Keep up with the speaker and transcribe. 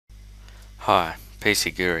Hi,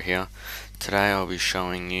 PC Guru here. Today I'll be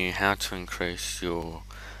showing you how to increase your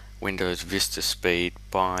Windows Vista speed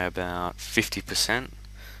by about 50%.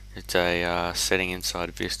 It's a setting inside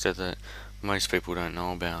Vista that most people don't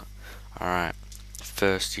know about. Alright,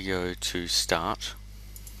 first you go to Start,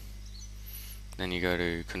 then you go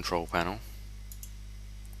to Control Panel,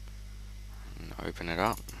 and open it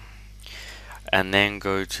up, and then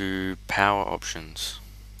go to Power Options.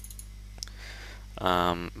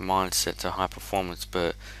 Mine's set to high performance,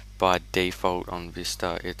 but by default on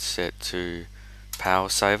Vista it's set to Power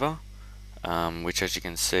Saver, which as you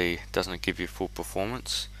can see doesn't give you full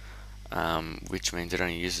performance, which means it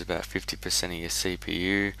only uses about 50% of your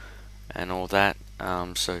CPU and all that.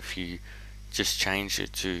 So if you just change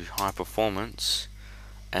it to high performance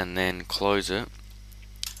and then close it,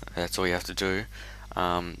 that's all you have to do.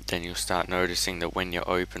 Then you'll start noticing that when you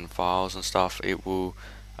open files and stuff, it will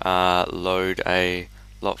load a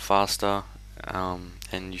lot faster,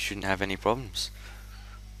 and you shouldn't have any problems.